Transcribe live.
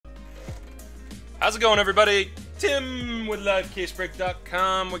How's it going, everybody? Tim with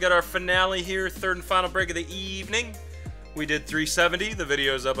LiveCaseBreak.com. We got our finale here, third and final break of the evening. We did 370. The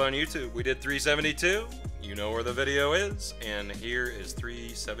video's up on YouTube. We did 372. You know where the video is. And here is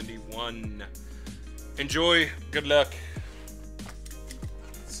 371. Enjoy. Good luck.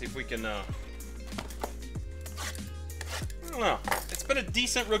 Let's see if we can... I don't know. It's been a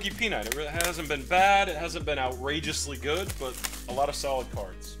decent rookie peanut. It really hasn't been bad. It hasn't been outrageously good, but a lot of solid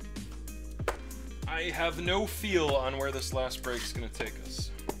cards. I have no feel on where this last break's going to take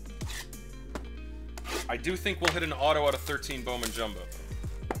us. I do think we'll hit an auto out of 13 Bowman Jumbo.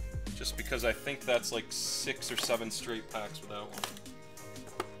 Just because I think that's like 6 or 7 straight packs without one.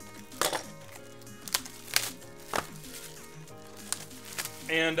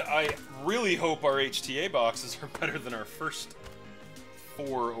 And I really hope our HTA boxes are better than our first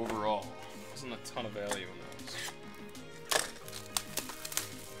 4 overall. Wasn't a ton of value in those.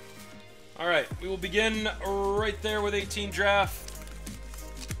 Alright, we will begin right there with 18 draft.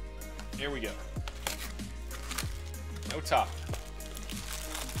 Here we go. No top.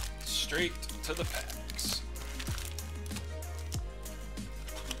 Straight to the packs.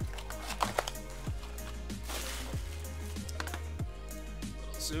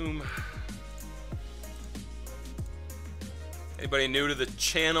 Little zoom. Anybody new to the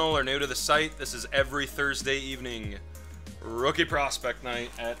channel or new to the site? This is every Thursday evening. Rookie prospect night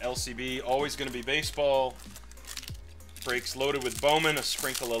at LCB. Always going to be baseball. Breaks loaded with Bowman. A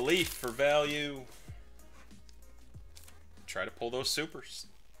sprinkle of Leaf for value. Try to pull those supers.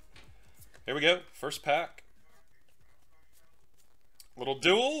 Here we go. First pack. Little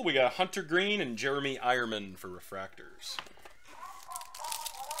duel. We got Hunter Green and Jeremy Ironman for refractors.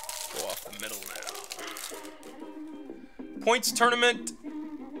 Go off the middle now. Points tournament.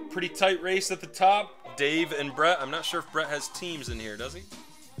 Pretty tight race at the top. Dave and Brett. I'm not sure if Brett has teams in here, does he?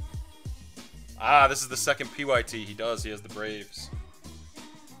 Ah, this is the second PYT. He does. He has the Braves.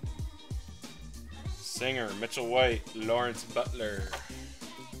 Singer, Mitchell White, Lawrence Butler.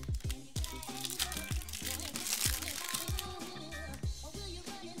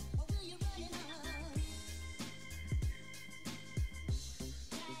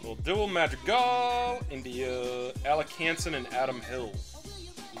 Little dual Madrigal, India, Alec Hansen, and Adam Hill.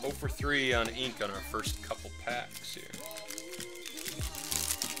 0 for 3 on ink on our first couple packs here.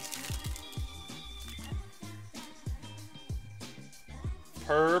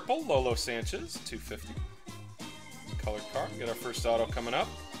 Purple, Lolo Sanchez, 250. Colored card. We got our first auto coming up.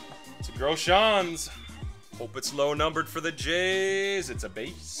 It's a Groshans. Hope it's low numbered for the Jays. It's a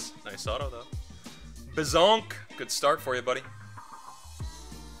base. Nice auto, though. Bazonk. Good start for you, buddy.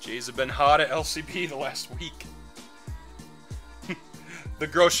 Jays have been hot at LCB the last week. The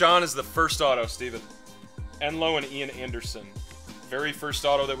Grosjean is the first auto, Steven. Enlow and Ian Anderson. Very first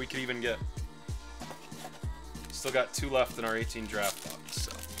auto that we could even get. Still got 2 left in our 18 draft box,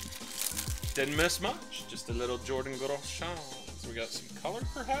 so. Didn't miss much. Just a little Jordan Grosjean. So we got some color,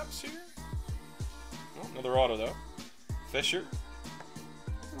 perhaps, here? Oh, another auto, though. Fisher.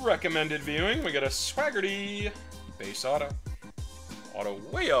 Recommended viewing. We got a Swaggerty. Base auto. Auto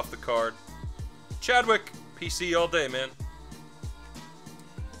way off the card. Chadwick. PC all day, man.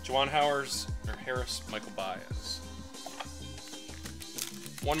 Juwan Harris, Michael Baez.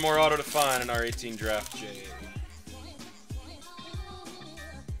 One more auto to find in our 18 draft, J.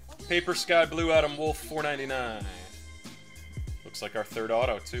 Paper Sky Blue Adam Wolf, $4.99. Looks like our third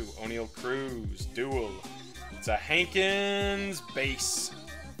auto, too. O'Neal Cruz, dual. It's a Hankins base.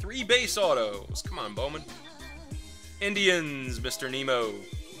 3 base autos. Come on, Bowman. Indians, Mr. Nemo.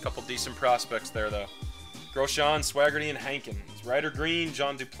 Couple decent prospects there, though. Grosjean, Swaggerty, and Hankins. Ryder Green,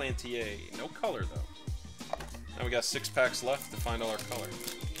 John Duplantier. No color, though. Now we got 6 packs left to find all our color.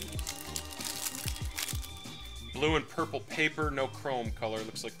 Blue and purple paper, no chrome color.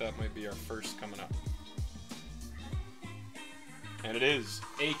 Looks like that might be our first coming up. And it is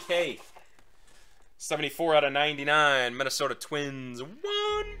AK. 74 out of 99. Minnesota Twins. 1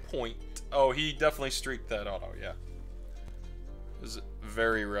 point. Oh, he definitely streaked that auto, yeah. It was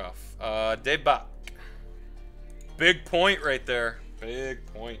very rough. Dave Bach. Big point right there. Big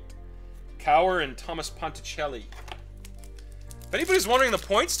point. Cower and Thomas Ponticelli. If anybody's wondering the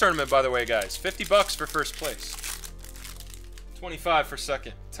points tournament, by the way, guys, $50 for first place. 25 for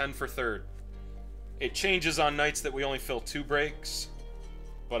second. 10 for third. It changes on nights that we only fill 2 breaks.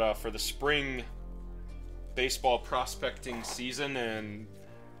 But for the spring baseball prospecting season, and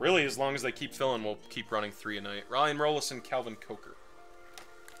really as long as they keep filling, we'll keep running 3 a night. Ryan Rollison, Calvin Coker.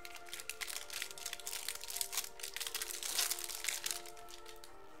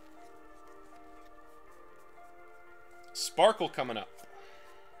 Sparkle coming up.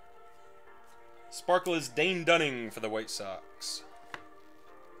 Sparkle is Dane Dunning for the White Sox.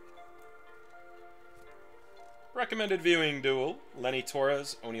 Recommended viewing duel, Lenny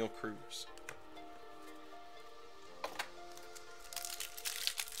Torres, O'Neal Cruz.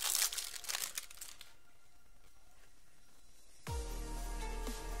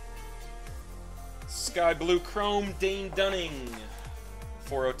 Sky Blue Chrome, Dane Dunning.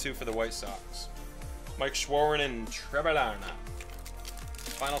 402 for the White Sox. Mike Schwarren and Trevor Larnach.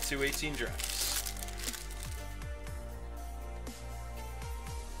 Final 218 drafts.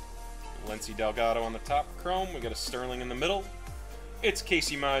 Lency Delgado on the top, Chrome. We got a Sterling in the middle. It's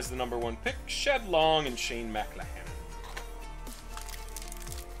Casey Mize, the #1 pick. Shed Long and Shane McClanahan.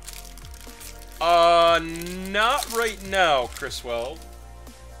 Not right now, Chris Weld.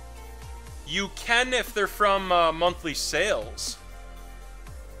 You can if they're from monthly sales.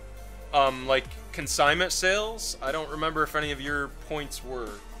 Like consignment sales. I don't remember if any of your points were.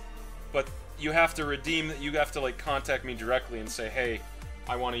 But you have to redeem, you have to like contact me directly and say, hey,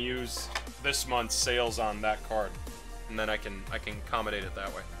 I want to use this month's sales on that card. And then I can accommodate it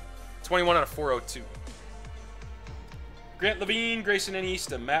that way. 21 out of 402. Grant Levine, Grayson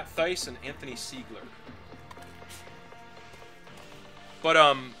Iniesta, Matt Theis, and Anthony Siegler.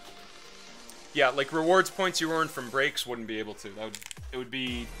 But yeah, like rewards points you earn from breaks wouldn't be able to. It would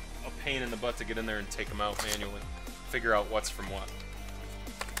be a pain in the butt to get in there and take them out manually. Figure out what's from what.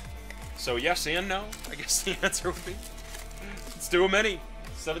 So yes and no, I guess the answer would be. Let's do them any.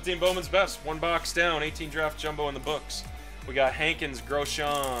 17 Bowman's Best, 1 box down, 18 draft jumbo in the books. We got Hankins,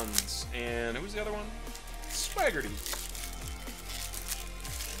 Groshans, and who's the other one? Swaggerty.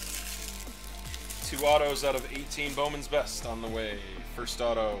 2 autos out of 18 Bowman's Best on the way. First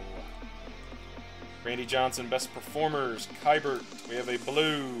auto. Randy Johnson, Best Performers. Kybert. We have a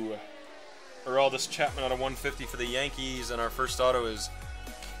blue. Aroldis Chapman out of 150 for the Yankees. And our first auto is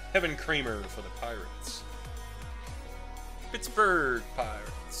Kevin Kramer for the Pirates. Pittsburgh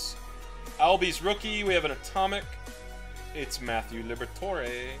Pirates. Albies rookie. We have an Atomic. It's Matthew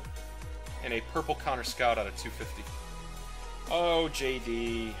Liberatore. And a purple Connor Scott out of 250. Oh,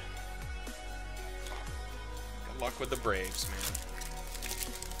 JD. Good luck with the Braves, man.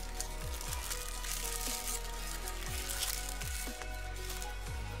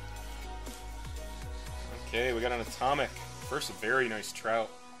 Okay, we got an Atomic. First, a very nice Trout.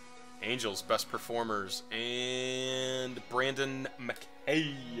 Angels, Best Performers. And Brandon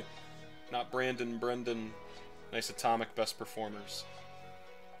McKay. Not Brandon, Brendan. Nice Atomic, Best Performers.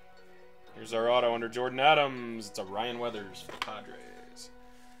 Here's our auto under Jordan Adams. It's a Ryan Weathers for the Padres.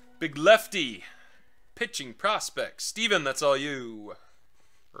 Big Lefty. Pitching prospect. Steven, that's all you.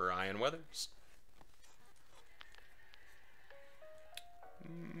 Ryan Weathers.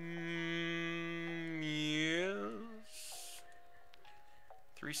 Yes.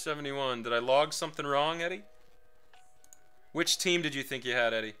 371. Did I log something wrong, Eddie? Which team did you think you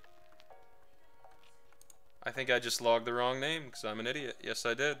had, Eddie? I think I just logged the wrong name because I'm an idiot. Yes,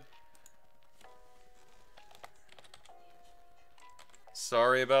 I did.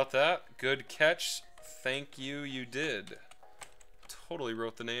 Sorry about that. Good catch. Thank you, you did. Totally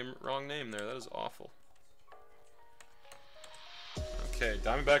wrote the wrong name there. That is awful. Okay,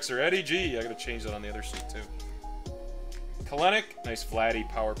 Diamondbacks are Eddie G. I gotta change that on the other sheet too. Kalenic, nice Vladdy,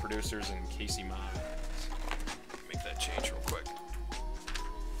 Power Producers, and Casey Mize. Make that change real quick.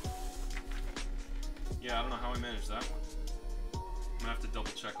 Yeah, I don't know how I managed that one. I'm gonna have to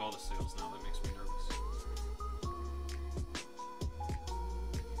double check all the sales now. That makes me nervous.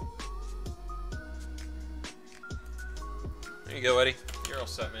 There you go, Eddie. You're all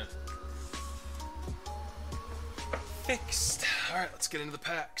set, man. Fixed. Alright, let's get into the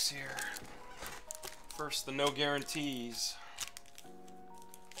packs here. First, the no guarantees.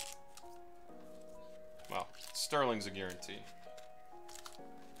 Well, Sterling's a guarantee.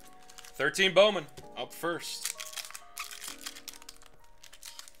 13 Bowman, up first.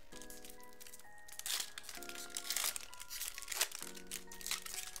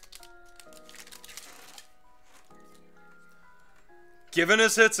 Giving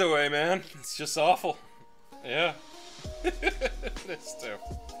his hits away, man. It's just awful. Yeah. It is too.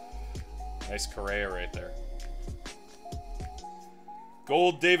 Nice Correa right there.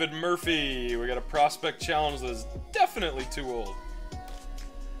 Gold David Murphy. We got a prospect challenge that is definitely too old.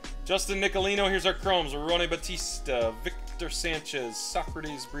 Justin Nicolino. Here's our Chromes. Ronnie Batista. Victor Sanchez.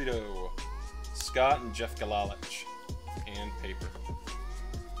 Socrates Brito. Scott and Jeff Galalich. And paper.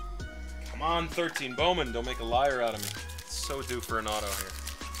 Come on, 13 Bowman. Don't make a liar out of me. So due for an auto here.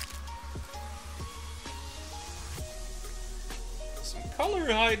 Some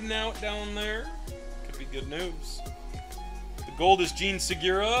color hiding out down there. Could be good news. The gold is Gene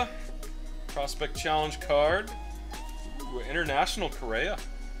Segura. Prospect Challenge card. Ooh, International Correa.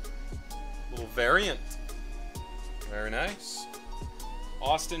 Little variant. Very nice.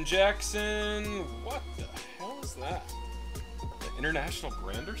 Austin Jackson. What the hell is that? The International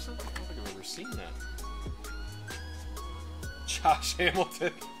Granderson? I don't think I've ever seen that. Josh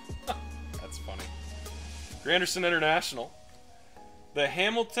Hamilton. That's funny. Granderson International. The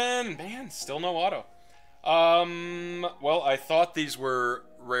Hamilton, man, still no auto. Well, I thought these were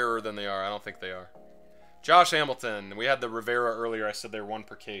rarer than they are. I don't think they are. Josh Hamilton. We had the Rivera earlier. I said they're 1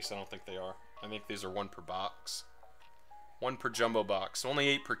 per case. I don't think they are. I think these are 1 per box. 1 per jumbo box. Only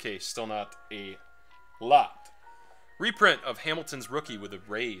 8 per case. Still not a lot. Reprint of Hamilton's rookie with a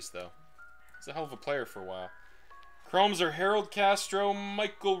raise, though. He's a hell of a player for a while. Chromes are Harold Castro,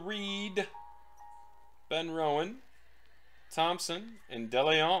 Michael Reed, Ben Rowan, Thompson, and De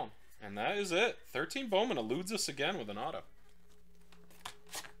Leon. And that is it. 13 Bowman eludes us again with an auto.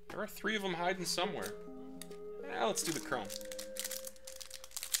 There are 3 of them hiding somewhere. Let's do the chrome.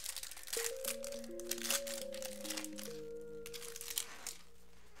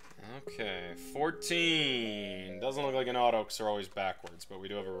 Okay, 14. Doesn't look like an auto because they're always backwards, but we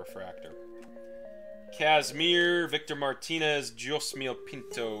do have a refractor. Casimir, Victor Martinez, Josmil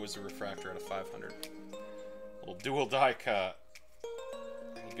Pinto is a refractor out of 500. Little dual die cut.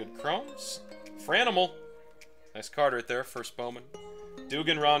 Any good chromes? Franimal. Nice card right there, first Bowman.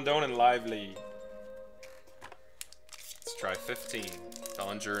 Dugan, Rondon, and Lively. Let's try 15.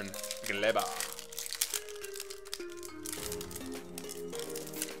 Bellinger and Gleba.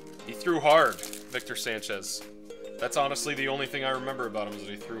 He threw hard, Victor Sanchez. That's honestly the only thing I remember about him is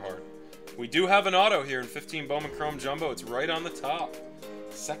that he threw hard. We do have an auto here in 15 Bowman Chrome Jumbo. It's right on the top.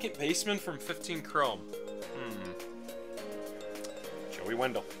 Second baseman from 15 Chrome. Joey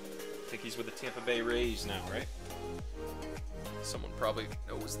Wendell. I think he's with the Tampa Bay Rays now, right? Someone probably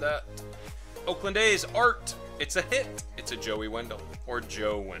knows that. Oakland A's, Art. It's a hit. It's a Joey Wendell. Or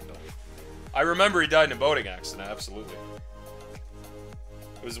Joe Wendell. I remember he died in a boating accident, absolutely.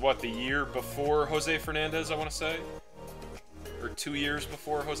 It was, what, the year before Jose Fernandez, I want to say? Or 2 years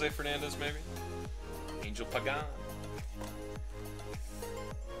before Jose Fernandez, maybe? Angel Pagan.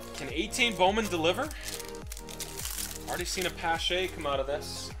 Can 18 Bowman deliver? Already seen a Pache come out of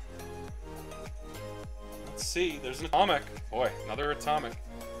this. Let's see. There's an Atomic. Boy, another Atomic.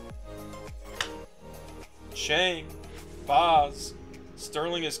 Chang. Boz.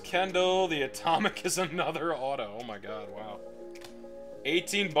 Sterling is Kendall. The Atomic is another auto. Oh my god, wow.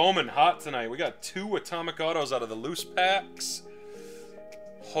 18 Bowman hot tonight. We got 2 Atomic autos out of the loose packs.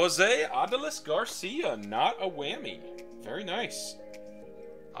 Jose Adelis Garcia, not a whammy. Very nice.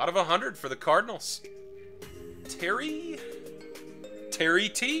 Out of 100 for the Cardinals. Terry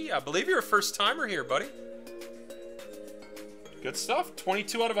T, I believe you're a first timer here, buddy. Good stuff.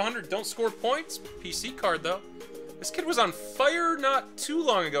 22 out of 100. Don't score points. PC card, though. This kid was on fire not too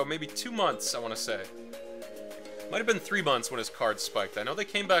long ago. Maybe 2 months, I want to say. Might have been 3 months when his card spiked. I know they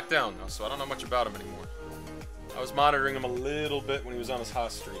came back down, though, so I don't know much about him anymore. I was monitoring him a little bit when he was on his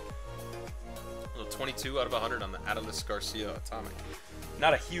hot streak. A little 22 out of 100 on the Adelis Garcia Atomic.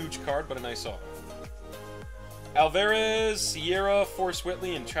 Not a huge card, but a nice auto. Alvarez, Sierra, Forrest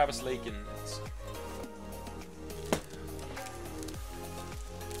Whitley, and Travis Lakins.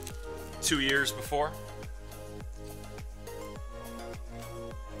 2 years before.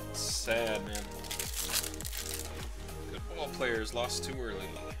 Sad, man. Good ball players lost too early.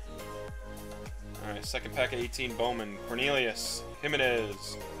 Alright, second pack of 18 Bowman. Cornelius,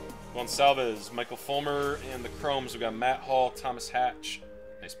 Jimenez, Gonsalves, Michael Fulmer, and the Chromes. We got Matt Hall, Thomas Hatch.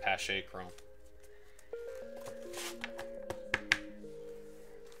 Nice Pache Chrome.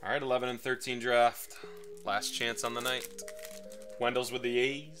 Alright, 11 and 13 draft. Last chance on the night. Wendell's with the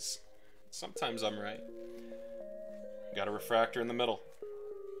A's. Sometimes I'm right. Got a refractor in the middle.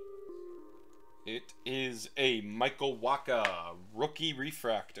 It is a Michael Wacha rookie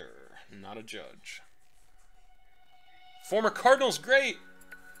refractor. Not a judge. Former Cardinals great.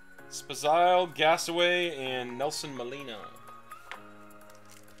 Spazile, Gassaway, and Nelson Molina.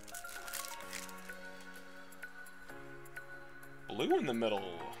 Blue in the middle.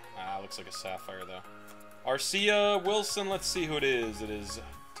 Looks like a sapphire though. Arcia, Wilson, let's see who it is. It is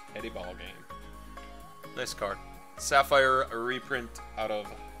Teddy Ballgame. Nice card. Sapphire, a reprint out of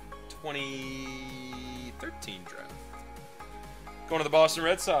 2013 draft. Going to the Boston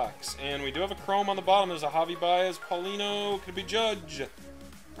Red Sox. And we do have a chrome on the bottom. There's a Javi Baez, Paulino, could be Judge.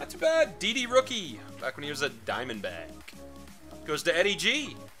 Not too bad. Didi rookie. Back when he was a Diamondback. Goes to Eddie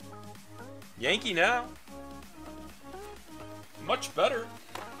G. Yankee now. Much better.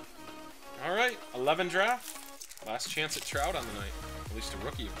 Alright, 11 draft. Last chance at Trout on the night. At least a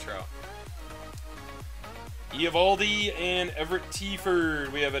rookie of Trout. Eovaldi and Everett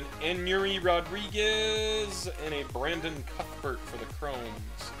Tiford. We have an Enuri Rodriguez and a Brandon Cuthbert for the Chromes.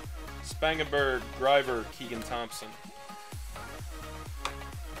 Spangenberg, Greiver, Keegan Thompson.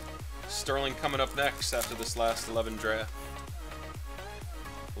 Sterling coming up next after this last 11 draft.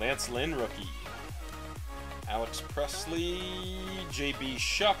 Lance Lynn, rookie. Alex Presley, JB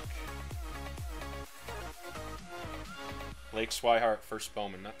Shuck. Blake Swihart, first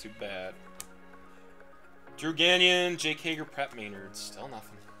Bowman, not too bad. Drew Gagnon, Jake Hager, Pratt Maynard, still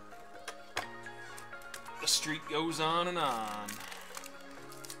nothing. The streak goes on and on.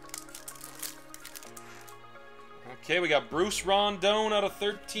 Okay, we got Bruce Rondone out of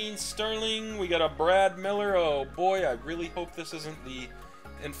 13 Sterling. We got a Brad Miller. Oh boy, I really hope this isn't the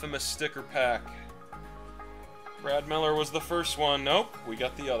infamous sticker pack. Brad Miller was the first one. Nope, we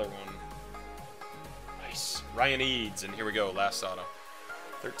got the other one. Nice. Ryan Eads, and here we go, last auto.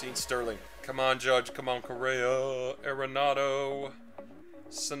 13 Sterling. Come on, Judge. Come on, Correa. Arenado.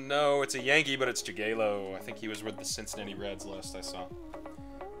 Sano. It's a Yankee, but it's Jagielo. I think he was with the Cincinnati Reds last I saw.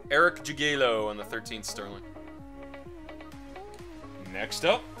 Eric Jagielo on the 13 Sterling. Next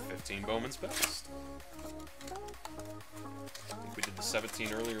up, 15 Bowman's Best. I think we did the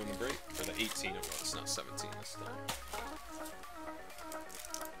 17 earlier in the break. Or the 18 it was, not 17 this time.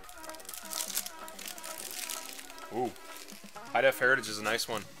 Ooh. High Def Heritage is a nice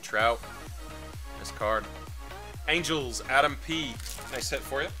one. Trout. Nice card. Angels, Adam P. Nice hit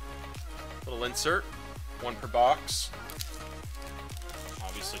for you. Little insert. One per box.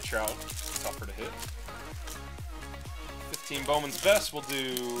 Obviously Trout. Tougher to hit. 15 Bowman's Best. We'll do a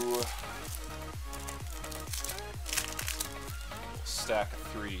little stack of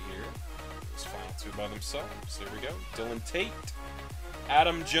 3 here. Those final 2 by themselves. There we go. Dylan Tate.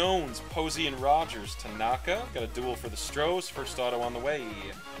 Adam Jones, Posey and Rogers, Tanaka. Got a duel for the Stros. First auto on the way.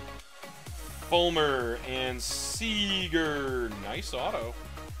 Fulmer and Seager. Nice auto.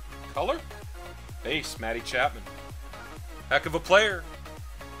 Color? Base, Matty Chapman. Heck of a player.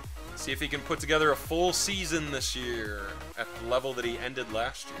 See if he can put together a full season this year at the level that he ended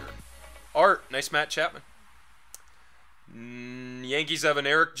last year. Art, nice Matt Chapman. Yankees have an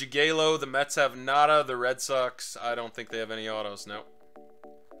Eric Jagielo. The Mets have nada. The Red Sox, I don't think they have any autos. No.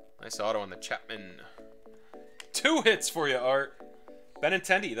 Nice auto on the Chapman. 2 hits for you, Art.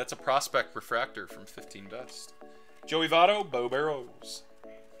 Benintendi, that's a prospect refractor from 15 Best. Joey Votto, Bo Barrows.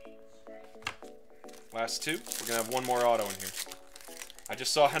 Last 2. We're going to have one more auto in here. I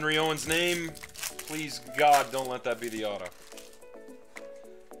just saw Henry Owens' name. Please, God, don't let that be the auto.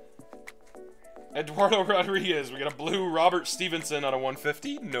 Eduardo Rodriguez. We got a blue Robert Stevenson out of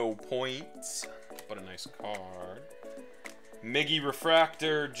 150. No points, but a nice card. Miggy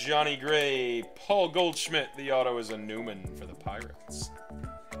Refractor, Johnny Gray, Paul Goldschmidt. The auto is a Newman for the Pirates.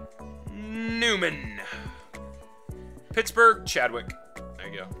 Newman. Pittsburgh, Chadwick. There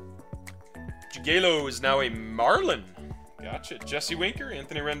you go. Jagielo is now a Marlin. Gotcha. Jesse Winker,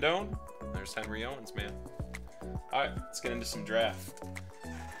 Anthony Rendon. There's Henry Owens, man. Alright, let's get into some draft.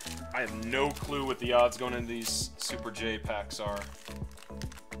 I have no clue what the odds going into these Super J packs are.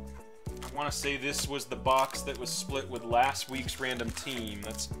 I want to say this was the box that was split with last week's random team.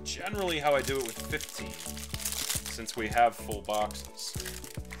 That's generally how I do it with 15, since we have full boxes.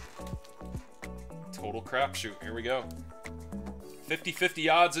 Total crapshoot. Here we go.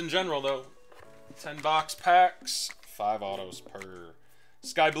 50-50 odds in general, though. 10 box packs, 5 autos per.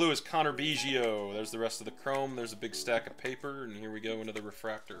 Sky Blue is Connor Biggio. There's the rest of the chrome. There's a big stack of paper, and here we go into the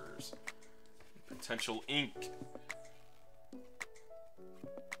refractors. Potential ink.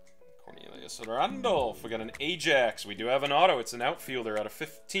 Cornelius Randolph. We got an Ajax. We do have an auto. It's an outfielder out of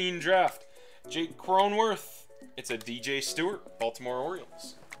 15 draft. Jake Cronenworth. It's a DJ Stewart, Baltimore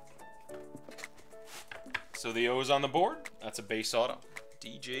Orioles. So the O's on the board. That's a base auto.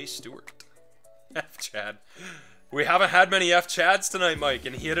 DJ Stewart. F Chad. We haven't had many F Chads tonight, Mike,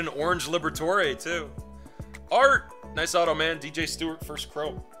 and he had an orange Liberatore, too. Art! Nice auto, man. DJ Stewart, first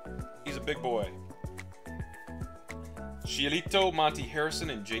crow. He's a big boy. Giolito, Monty Harrison,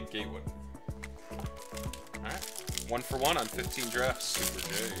 and Jake Gatewood. Alright. 1 for 1 on 15 drafts. Super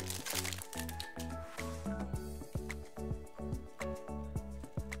J.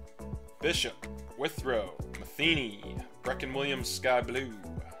 Bishop, Withrow, Matheny, Brecken Williams, Sky Blue.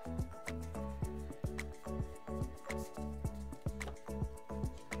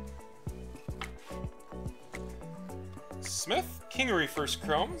 Smith, Kingery first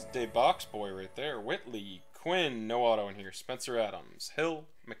chrome. Dave Box boy right there. Whitley, Quinn, no auto in here. Spencer Adams, Hill,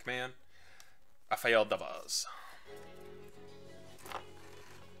 McMahon, Rafael Devers.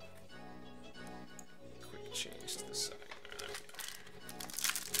 Quick change to the setting.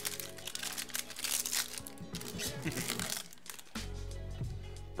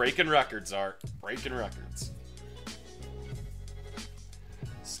 Breaking records, Art. Breaking records.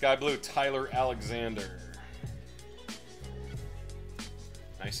 Sky Blue, Tyler Alexander.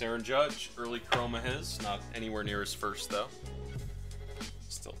 Nice Aaron Judge. Early chroma his. Not anywhere near his first, though.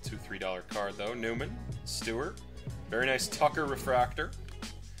 Still a $2-3 card, though. Newman. Stewart. Very nice Tucker refractor.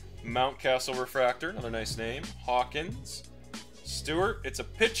 Mountcastle refractor. Another nice name. Hawkins. Stewart. It's a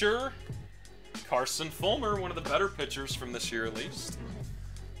pitcher. Carson Fulmer. One of the better pitchers from this year, at least.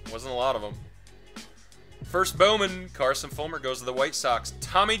 Wasn't a lot of them. First Bowman. Carson Fulmer goes to the White Sox.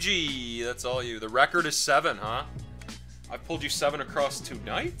 Tommy G. That's all you. The record is 7, huh? I've pulled you 7 across 2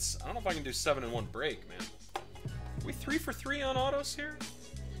 nights? I don't know if I can do 7 in one break, man. Are we 3 for 3 on autos here?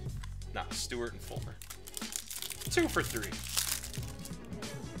 Nah, Stewart and Fulmer. 2 for 3.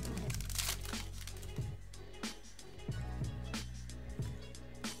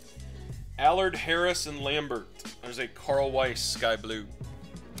 Allard, Harris, and Lambert. There's a Carl Weiss, Sky Blue.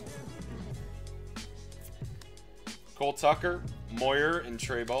 Cole Tucker, Moyer, and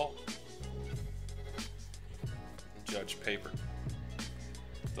Trey Ball. Judge paper.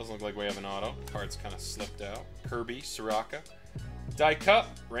 Doesn't look like we have an auto. Card's kind of slipped out. Kirby, Soraka. Die Cut,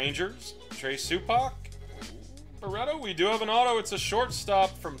 Rangers. Trey Supak. Barreto, we do have an auto. It's a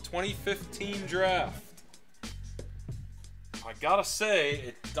shortstop from 2015 draft. I gotta say,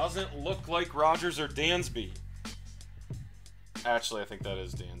 it doesn't look like Rogers or Dansby. Actually, I think that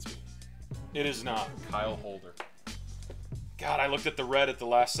is Dansby. It is not. Kyle Holder. God, I looked at the red at the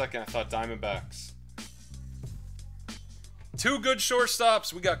last second. I thought Diamondbacks. 2 good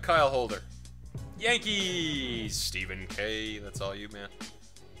shortstops. We got Kyle Holder. Yankees. Stephen K. That's all you, man.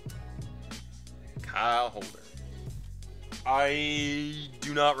 Kyle Holder. I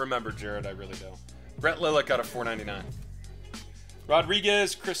do not remember Jared. I really don't. Brett Lillick out of $4.99.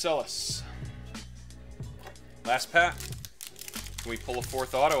 Rodriguez. Chris Ellis. Last pack. Can we pull a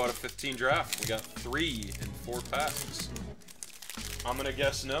 4th auto out of 15 draft? We got 3 in 4 packs. I'm going to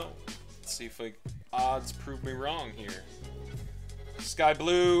guess no. Let's see if odds prove me wrong here. Sky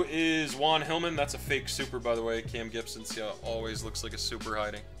Blue is Juan Hillman. That's a fake super, by the way. Cam Gibson, see how always looks like a super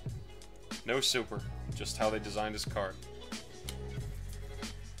hiding. No super. Just how they designed his card.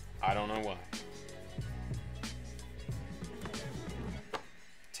 I don't know why.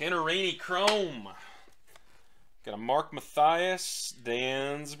 Tanner Rainey Chrome. Got a Mark Mathias,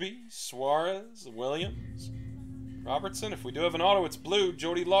 Dansby, Suarez, Williams, Robertson. If we do have an auto, it's blue.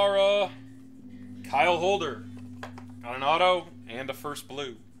 Jody Lara, Kyle Holder. Got an auto and a first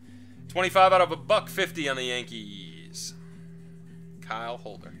blue. 25 out of $1.50 on the Yankees. Kyle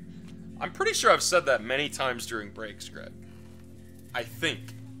Holder. I'm pretty sure I've said that many times during breaks, Greg. I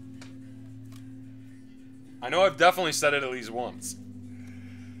think. I know I've definitely said it at least once.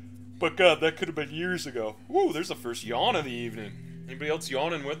 But God, that could have been years ago. Woo, there's the first yawn of the evening. Anybody else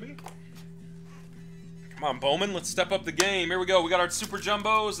yawning with me? Come on, Bowman, let's step up the game. Here we go. We got our Super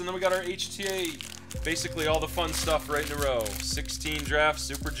Jumbos, and then we got our HTA. Basically all the fun stuff right in a row. 16 draft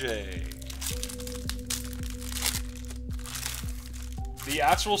Super J. The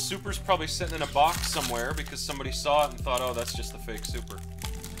actual Super's probably sitting in a box somewhere because somebody saw it and thought, oh, that's just the fake Super.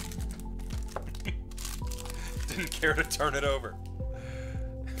 Didn't care to turn it over.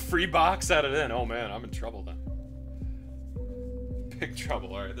 Free box added in. Oh man, I'm in trouble then. Big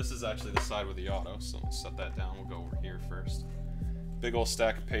trouble. Alright, this is actually the side with the auto, so let's set that down. We'll go over here first. Big old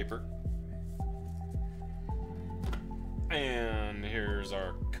stack of paper. And here's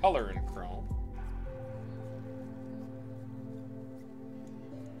our color in chrome.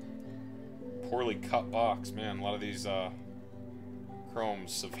 Poorly cut box. Man, a lot of these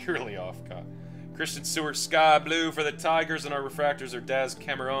chromes severely off cut. Christian Stewart, Sky Blue for the Tigers, and our refractors are Daz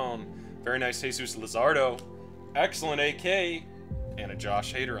Cameron. Very nice Jesus Luzardo. Excellent AK. And a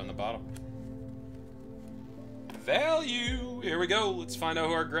Josh Hader on the bottom. Value. Here we go. Let's find out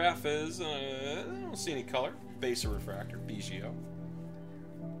who our graph is. I don't see any color. Base or refractor. BGO.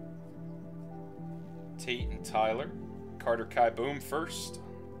 Tate and Tyler. Carter Kai Boom first.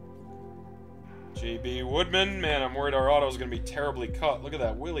 JB Woodman. Man, I'm worried our auto is going to be terribly cut. Look at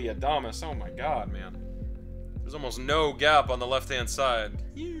that. Willie Adames. Oh my god, man. There's almost no gap on the left-hand side.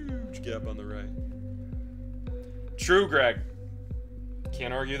 Huge gap on the right. True, Greg.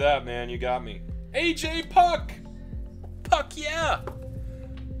 Can't argue that, man. You got me. AJ Puck. Puck, yeah.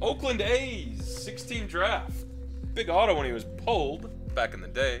 Oakland A's. 16 draft. Big auto when he was pulled back in the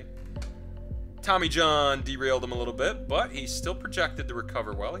day. Tommy John derailed him a little bit, but he's still projected to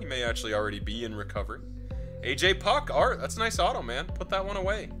recover well. He may actually already be in recovery. AJ Puck, Art, that's a nice auto, man. Put that one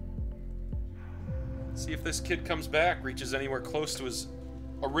away. See if this kid comes back, reaches anywhere close to his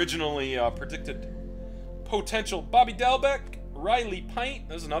originally predicted Potential Bobby Dalbeck, Riley Pint.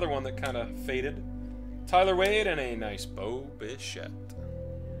 There's another one that kind of faded. Tyler Wade, and a nice Bo Bichette.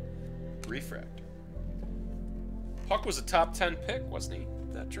 Refractor. Puck was a top 10 pick, wasn't he,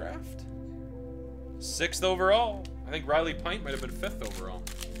 that draft? 6th overall. I think Riley Pint might have been 5th overall.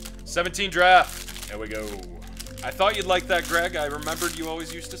 17 draft. There we go. I thought you'd like that, Greg. I remembered you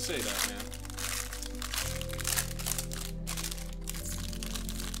always used to say that, man.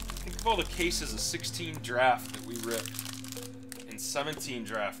 Think of all the cases of 16 draft that we ripped and 17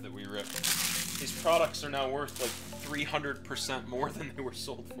 draft that we ripped. These products are now worth like 300% more than they were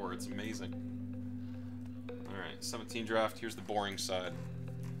sold for. It's amazing. Alright, 17 draft. Here's the boring side.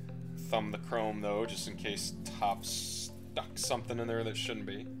 Thumb the chrome, though, just in case Top stuck something in there that shouldn't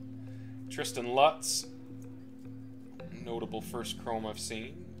be. Tristan Lutz. Notable first chrome I've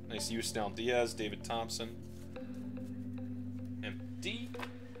seen. Nice Yusnel Diaz, David Thompson. Empty.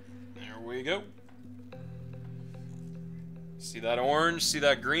 There we go. See that orange? See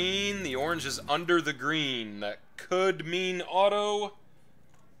that green? The orange is under the green. That could mean auto.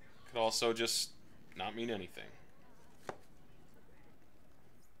 Could also just not mean anything.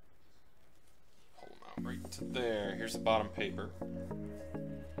 Pull them out right to there. Here's the bottom paper.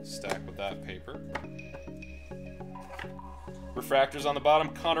 Stack with that paper. Refractors on the bottom.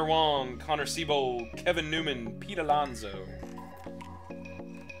 Connor Wong, Connor Siebold, Kevin Newman, Pete Alonso.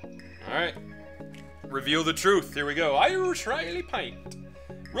 Alright. Reveal the truth. Here we go. Irish Riley Pint.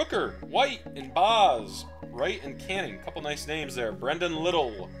 Rooker, White, and Boz. Wright and Canning. Couple nice names there. Brendan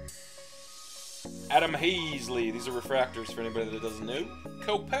Little. Adam Hazley. These are refractors for anybody that doesn't know.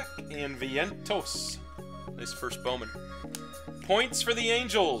 Kopech and Vientos. Nice first Bowman. Points for the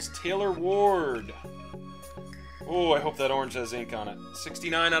Angels. Taylor Ward. Oh, I hope that orange has ink on it.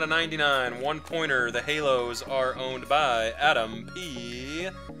 69 out of 99. 1-pointer. The Halos are owned by Adam P.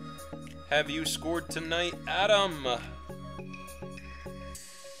 Have you scored tonight, Adam?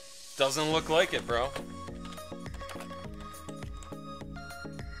 Doesn't look like it, bro.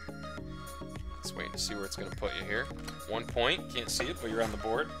 Let's wait to see where it's going to put you here. 1 point. Can't see it, but you're on the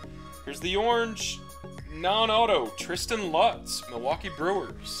board. Here's the orange. Non-auto. Tristan Lutz. Milwaukee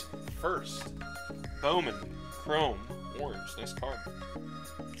Brewers. First. Bowman. Chrome. Orange. Nice card.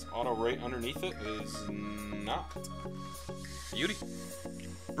 This auto right underneath it is not. Beauty.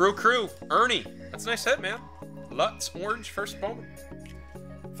 Brew Crew, Ernie. That's a nice hit, man. Lutz, orange, first Bowman.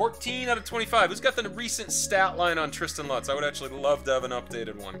 14 out of 25. Who's got the recent stat line on Tristan Lutz? I would actually love to have an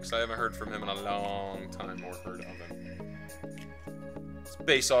updated one, because I haven't heard from him in a long time, or heard of him. His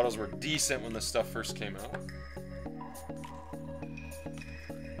base autos were decent when this stuff first came out.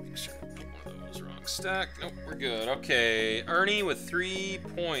 Make sure I put one of those wrong stack. Nope, we're good. Okay, Ernie with 3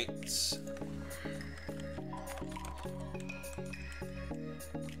 points.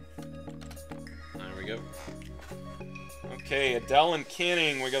 Go. Okay, Adele and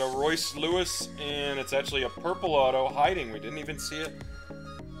Canning. We got a Royce Lewis, and it's actually a purple auto hiding. We didn't even see it.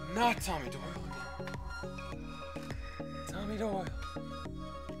 Not Tommy Doyle again. Tommy Doyle.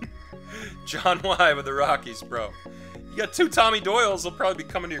 John Y with the Rockies, bro. You got 2 Tommy Doyles. They'll probably be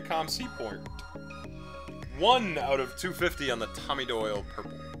coming to your ComC port. 1 out of 250 on the Tommy Doyle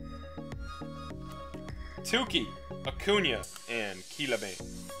purple. Tukey, Acuna, and Kilabane.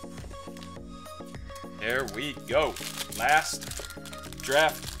 There we go. Last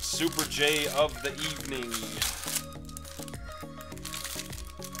draft Super J of the evening.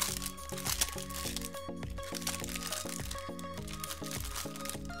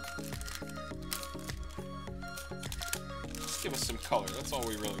 Just give us some color. That's all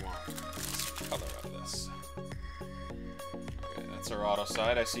we really want. Some color out of this. Okay, that's our auto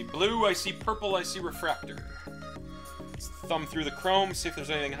side. I see blue, I see purple, I see refractor. Thumb through the chrome, see if there's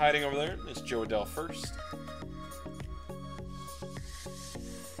anything hiding over there. There's Joe Adele first.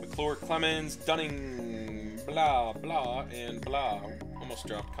 McClure, Clemens, Dunning, blah, blah, and blah. Almost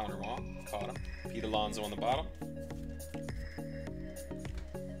dropped Connor Wong. Caught him. Pete Alonso on the bottom.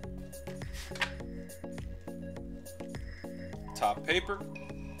 Top paper.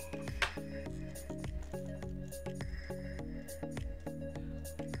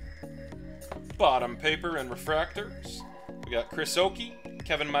 Bottom paper and refractors. We got Chris Oakey,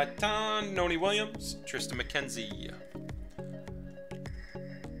 Kevin Maitan, Noni Williams, Tristan McKenzie.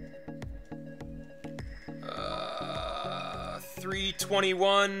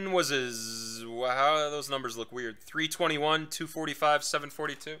 321 was his... Wow, those numbers look weird. 321, 245,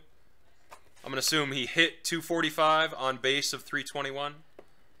 742. I'm going to assume he hit 245 on base of 321.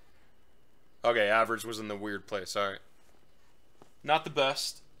 Okay, average was in the weird place. All right. Not the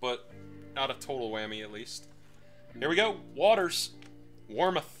best, but not a total whammy at least. Here we go. Waters.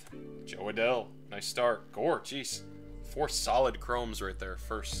 Warmouth. Joe Adele. Nice start. Gore, jeez. 4 solid chromes right there.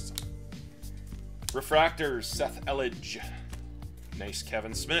 First. Refractors, Seth Elledge. Nice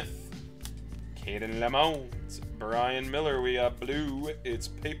Kevin Smith. Caden Lemons. Brian Miller, we got blue. It's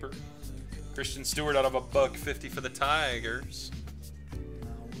paper. Christian Stewart out of $1.50 for the Tigers.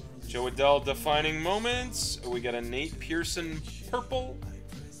 Joe Adell defining moments. We got a Nate Pearson purple.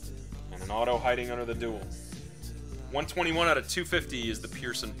 And an auto hiding under the duel. 121 out of 250 is the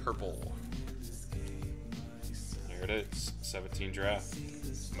Pearson purple. There it is. 17 draft.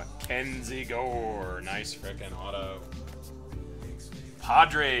 Mackenzie Gore. Nice frickin' auto.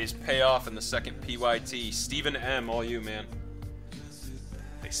 Padres pay off in the second PYT. Stephen M. All you, man.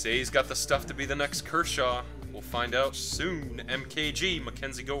 They say he's got the stuff to be the next Kershaw. We'll find out soon. MKG,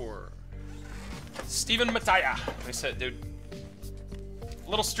 Mackenzie Gore. Steven Mataya. Nice hit, dude. A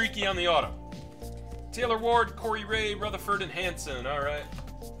little streaky on the auto. Taylor Ward, Corey Ray, Rutherford, and Hanson. All right.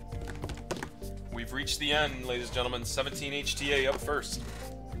 We've reached the end, ladies and gentlemen. 17 HTA up first.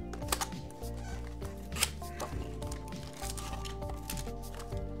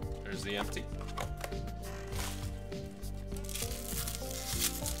 There's the empty.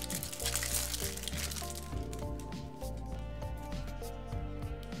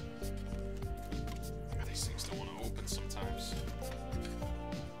 These things don't want to open sometimes.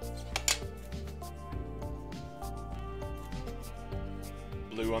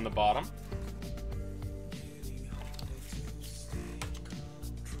 Blue on the bottom.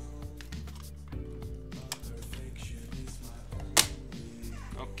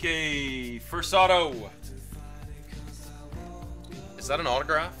 Okay, first auto. Is that an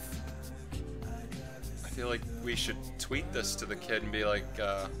autograph? I feel like we should tweet this to the kid and be like,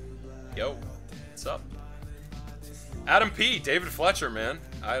 yo, what's up? Adam P, David Fletcher, man.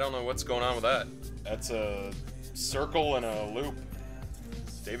 I don't know what's going on with that. That's a circle and a loop.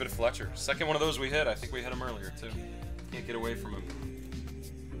 David Fletcher. Second one of those we hit. I think we hit him earlier, too. Can't get away from him.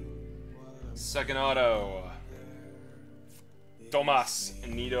 Second auto. Tomas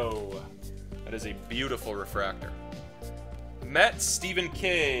Nido. That is a beautiful refractor. Mets, Stephen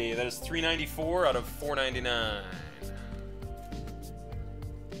K. That is 394 out of 499.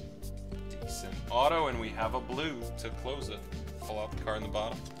 Decent auto, and we have a blue to close it. Pull out the card in the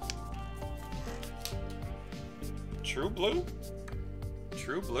bottom. True blue?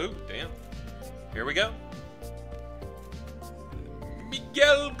 True blue, damn. Here we go.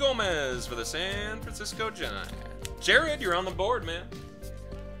 Miguel Gomez for the San Francisco Giants. Jared, you're on the board, man.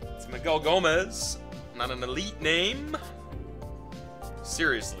 It's Miguel Gomez. Not an elite name.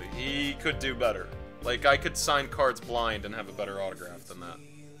 Seriously, he could do better. Like, I could sign cards blind and have a better autograph than that.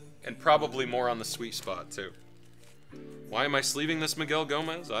 And probably more on the sweet spot, too. Why am I sleeving this Miguel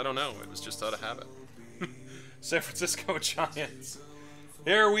Gomez? I don't know. It was just out of habit. San Francisco Giants.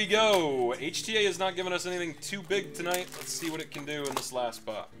 Here we go. HTA has not given us anything too big tonight. Let's see what it can do in this last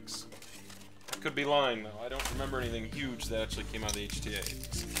box. I could be lying, though. I don't remember anything huge that actually came out of the HTA.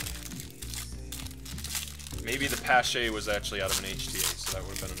 Maybe the Pache was actually out of an HTA, so that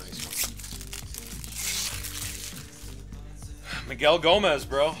would have been a nice one. Miguel Gomez,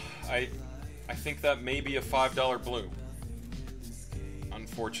 bro. I think that may be a $5 blue.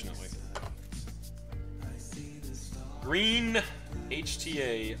 Unfortunately. Green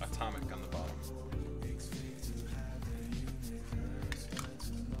HTA Atomic on the bottom.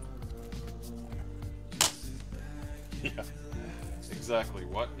 Yeah, exactly.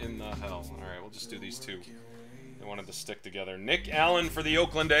 What in the hell? Alright, we'll just do these two. They wanted to stick together. Nick Allen for the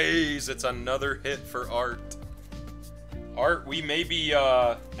Oakland A's. It's another hit for Art. Art, we may be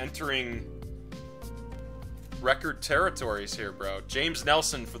entering record territories here, bro. James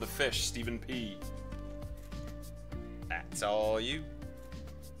Nelson for the Fish. Stephen P. That's all you.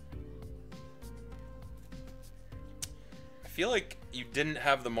 I feel like you didn't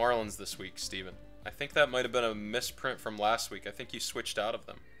have the Marlins this week, Steven. I think that might have been a misprint from last week. I think you switched out of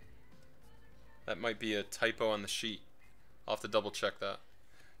them. That might be a typo on the sheet. I'll have to double check that.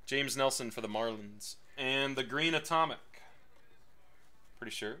 James Nelson for the Marlins. And the Green Atomic.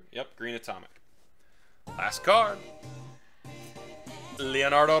 Pretty sure. Yep, Green Atomic. Last card.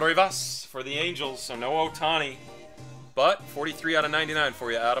 Leonardo Rivas for the Angels. So no Ohtani. But 43 out of 99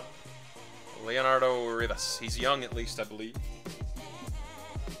 for you, Adam. Leonardo Rivas. He's young at least, I believe.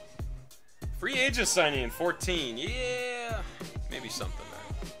 Free agent signing in 14. Yeah. Maybe something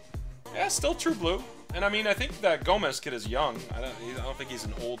there. Yeah, still true blue. And I mean, I think that Gomez kid is young. I don't think he's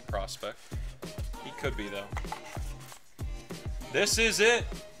an old prospect. He could be, though. This is it.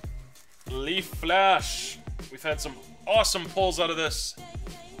 Leaf Flash. We've had some awesome pulls out of this.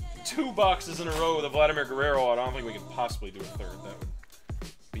 2 boxes in a row with a Vladimir Guerrero. I don't think we could possibly do a third. That would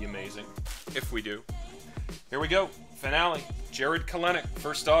be be amazing if we do. Here we go. Finale. Jared Kalenic,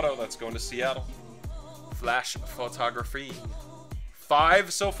 first auto. That's going to Seattle. Flash photography.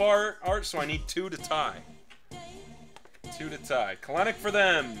 5 so far, Art, so I need 2 to tie. 2 to tie. Kalenic for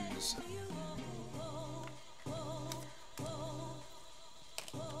thems.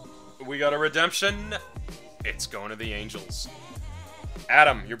 We got a redemption. It's going to the Angels.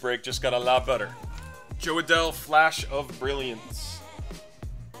 Adam, your break just got a lot better. Joe Adell, Flash of Brilliance.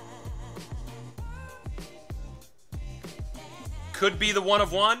 Could be the 1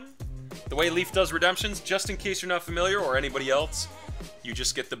 of 1. The way Leaf does redemptions, just in case you're not familiar, or anybody else, you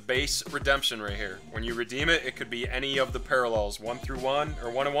just get the base redemption right here. When you redeem it, it could be any of the parallels, 1 through 1,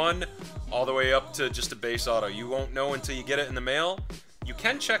 or 1 of 1, all the way up to just a base auto. You won't know until you get it in the mail. You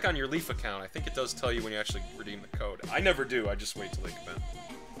can check on your Leaf account. I think it does tell you when you actually redeem the code. I never do. I just wait till they come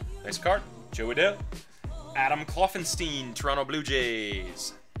in. Nice card. Joe Adell. Adam Kloffenstein, Toronto Blue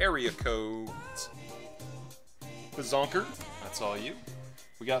Jays. Area codes. The Zonker. That's all you.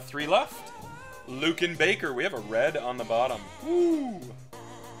 We got 3 left. Luken Baker. We have a red on the bottom. Woo!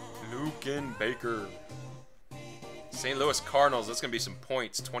 Luken Baker. St. Louis Cardinals. That's going to be some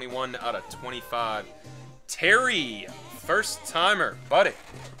points. 21 out of 25. Terry. First timer. Buddy.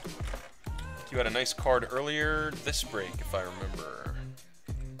 You had a nice card earlier this break, if I remember.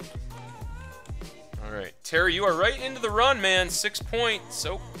 Alright. Terry, you are right into the run, man. 6 points.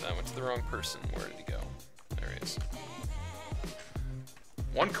 Oh, that went to the wrong person. Where did he go? There he is.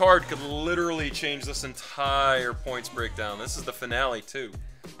 1 card could literally change this entire points breakdown. This is the finale, too.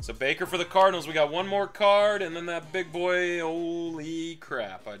 So Baker for the Cardinals. We got 1 more card, and then that big boy. Holy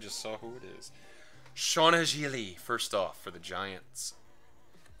crap. I just saw who it is. Sean Agili, first off, for the Giants.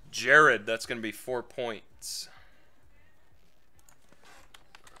 Jared, that's going to be 4 points.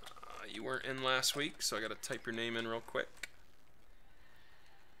 You weren't in last week, so I got to type your name in real quick.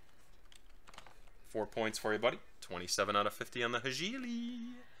 4 points for you, buddy. 27 out of 50 on the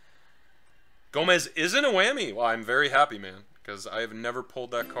Agili. Gomez isn't a whammy. Well, I'm very happy, man, because I have never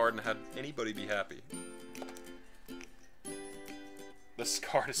pulled that card and had anybody be happy. This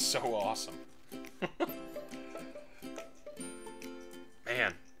card is so awesome.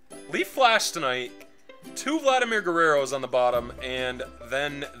 Man. Leaf Flash tonight. 2 Vladimir Guerreros on the bottom, and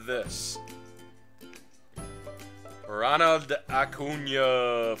then this. Ronald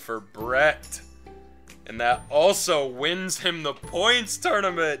Acuna for Brett. And that also wins him the points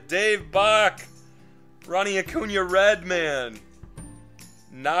tournament. Dave Bach. Ronnie Acuna Red, man.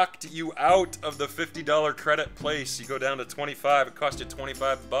 Knocked you out of the $50 credit place. You go down to 25. It cost you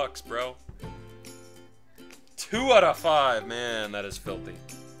 25 bucks, bro. 2 out of 5. Man, that is filthy.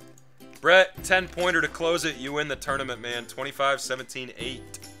 Brett, 10-pointer to close it. You win the tournament, man. 25, 17,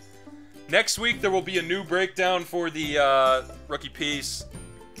 8. Next week, there will be a new breakdown for the rookie piece.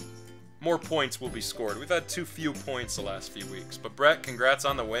 More points will be scored. We've had too few points the last few weeks. But Brett, congrats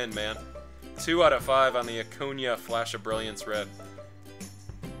on the win, man. 2 out of 5 on the Acuna Flash of Brilliance Red.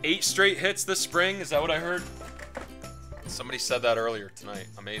 8 straight hits this spring. Is that what I heard? Somebody said that earlier tonight.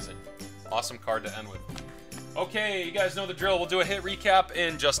 Amazing. Awesome card to end with. Okay, you guys know the drill. We'll do a hit recap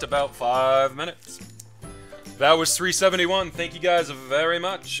in just about 5 minutes. That was 371. Thank you guys very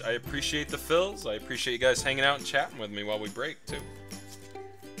much. I appreciate the fills. I appreciate you guys hanging out and chatting with me while we break, too.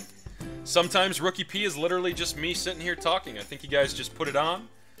 Sometimes Rookie P is literally just me sitting here talking. I think you guys just put it on.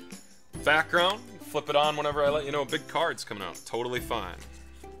 Background. Flip it on whenever I let you know a big card's coming out. Totally fine.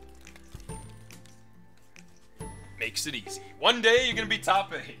 Makes it easy. One day you're going to be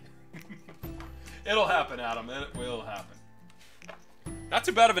top 8. It'll happen, Adam. It will happen. Not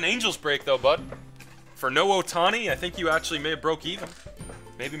too bad of an Angels break, though, bud. For no Ohtani, I think you actually may have broke even.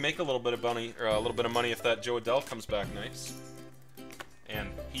 Maybe make a little bit of money, or a little bit of money if that Joe Adell comes back nice, and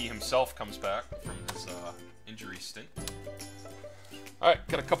he himself comes back from his injury stint. All right,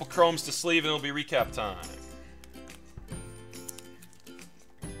 got a couple chromes to sleeve, and it'll be recap time.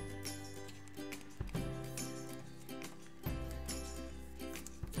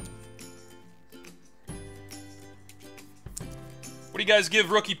 What do you guys give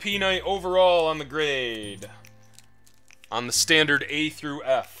Rookie P Night overall on the grade? On the standard A through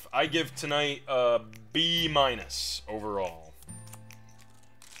F. I give tonight a B- overall.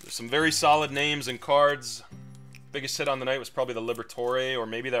 There's some very solid names and cards. Biggest hit on the night was probably the Liberatore, or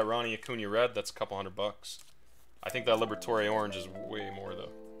maybe that Ronnie Acuna Red. That's a couple $100. I think that Liberatore Orange is way more, though.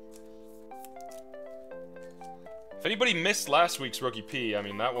 If anybody missed last week's Rookie P, I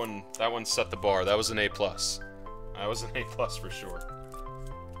mean, that one set the bar. That was an A+. That was an A+ for sure.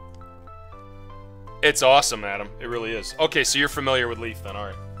 It's awesome, Adam. It really is. Okay, so you're familiar with Leaf then. All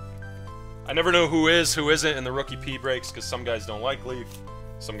right. I never know who is, who isn't in the Rookie P breaks because some guys don't like Leaf.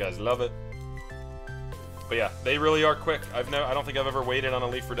 Some guys love it. But yeah, they really are quick. I don't think I've ever waited on a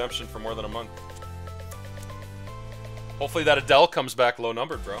Leaf Redemption for more than a month. Hopefully that Adele comes back low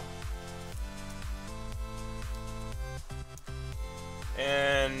numbered, bro.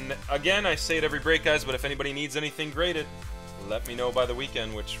 And again, I say it every break, guys, but if anybody needs anything graded, let me know by the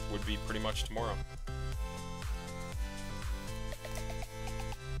weekend, which would be pretty much tomorrow.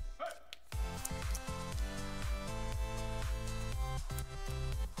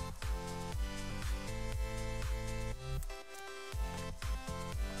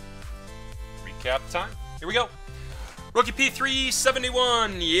 Recap time. Here we go. Rookie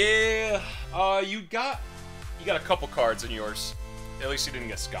P371. Yeah. You got a couple cards in yours. At least you didn't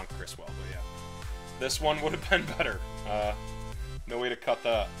get Skunk Criswell, but yeah. This one would have been better. No way to cut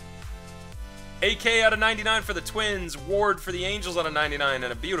that. AK out of 99 for the Twins. Ward for the Angels out of 99.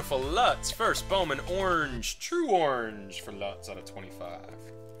 And a beautiful Lutz. First Bowman Orange. True Orange for Lutz out of 25.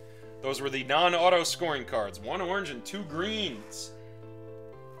 Those were the non-auto scoring cards. 1 orange and 2 greens.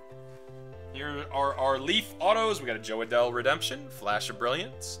 Here are our Leaf autos. We got a Joe Adele Redemption. Flash of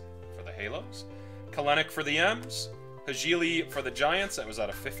Brilliance for the Halos. Kalenic for the M's. Hajili for the Giants. That was out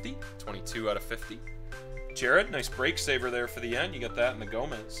of 50. 22 out of 50. Jared, nice break saver there for the end. You got that in the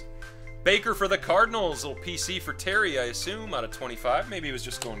Gomez. Baker for the Cardinals. Little PC for Terry, I assume, out of 25. Maybe he was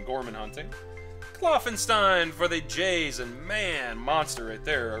just going Gorman hunting. Kloffenstein for the Jays. And man, monster right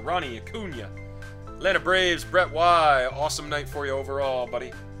there. Ronnie Acuna. Atlanta Braves, Brett Y. Awesome night for you overall,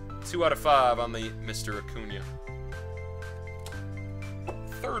 buddy. 2 out of 5 on the Mr. Acuna.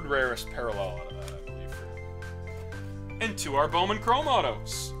 Third rarest parallel out of that, I believe. And 2 our Bowman Chrome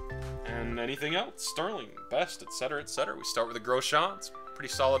autos. And anything else. Sterling, Best, etc., etc. We start with the Groshans.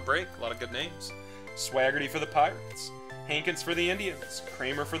 Pretty solid break. A lot of good names. Swaggerty for the Pirates. Hankins for the Indians.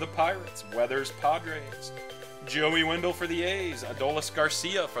 Kramer for the Pirates. Weathers, Padres. Joey Wendell for the A's. Adolis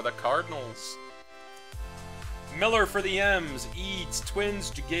Garcia for the Cardinals. Miller for the M's. Eads,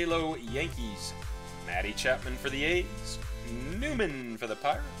 Twins. Jagello, Yankees. Matty Chapman for the A's. Newman for the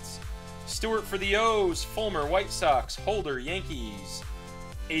Pirates. Stewart for the O's. Fulmer, White Sox. Holder, Yankees.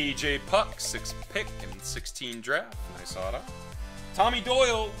 AJ Puck, 6th pick and 16 draft. Nice auto. Tommy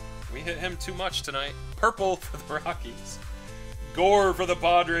Doyle. We hit him too much tonight. Purple for the Rockies. Gore for the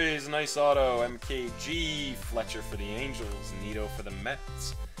Padres. Nice auto. MKG. Fletcher for the Angels. Nito for the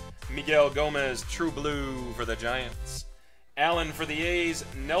Mets. Miguel Gomez, True Blue for the Giants. Allen for the A's.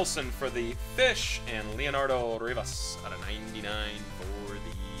 Nelson for the Fish. And Leonardo Rivas out of 99 for the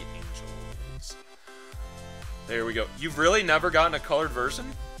Angels. There we go. You've really never gotten a colored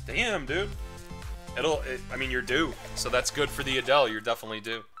version? Damn, dude. I mean, you're due. So that's good for the Adele. You're definitely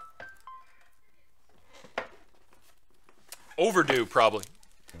due. Overdue, probably.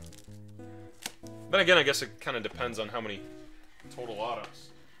 Then again, I guess it kind of depends on how many total autos.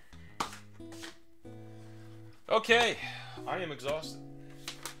 Okay, I am exhausted.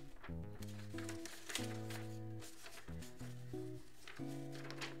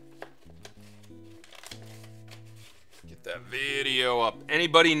 Get that video up.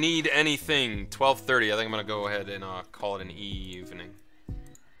 Anybody need anything? 12:30. I think I'm gonna go ahead and call it an evening. I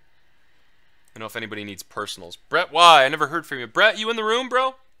don't know if anybody needs personals. Brett Y. I never heard from you. Brett, you in the room,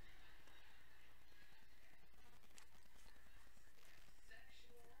 bro?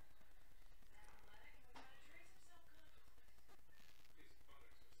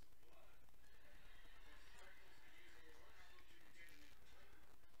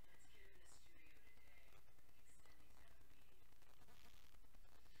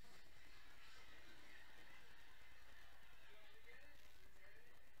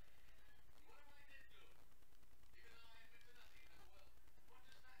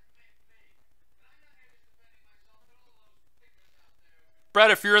 Brett,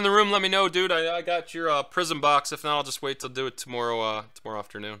 if you're in the room, let me know, dude. I got your Prism box. If not, I'll just wait till do it tomorrow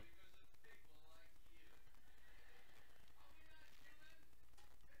afternoon.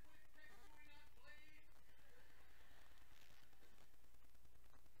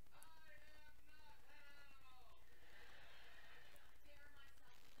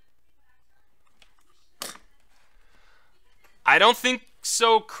 I don't think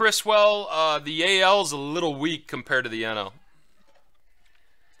so, Criswell. The AL is a little weak compared to the NL.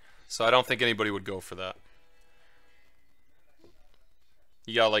 So I don't think anybody would go for that.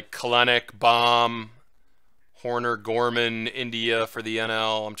 You got like Kalenic, Baum, Horner, Gorman, India for the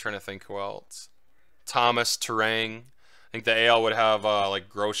NL. I'm trying to think who else. Thomas, Terang. I think the AL would have like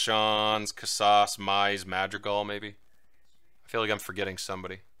Groshans, Casas, Mize, Madrigal maybe. I feel like I'm forgetting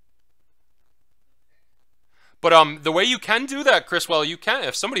somebody. But the way you can do that, Criswell, you can.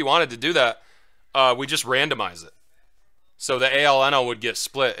 If somebody wanted to do that, we just randomize it. So the ALNL would get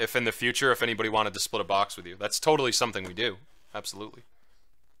split if in the future, if anybody wanted to split a box with you. That's totally something we do. Absolutely.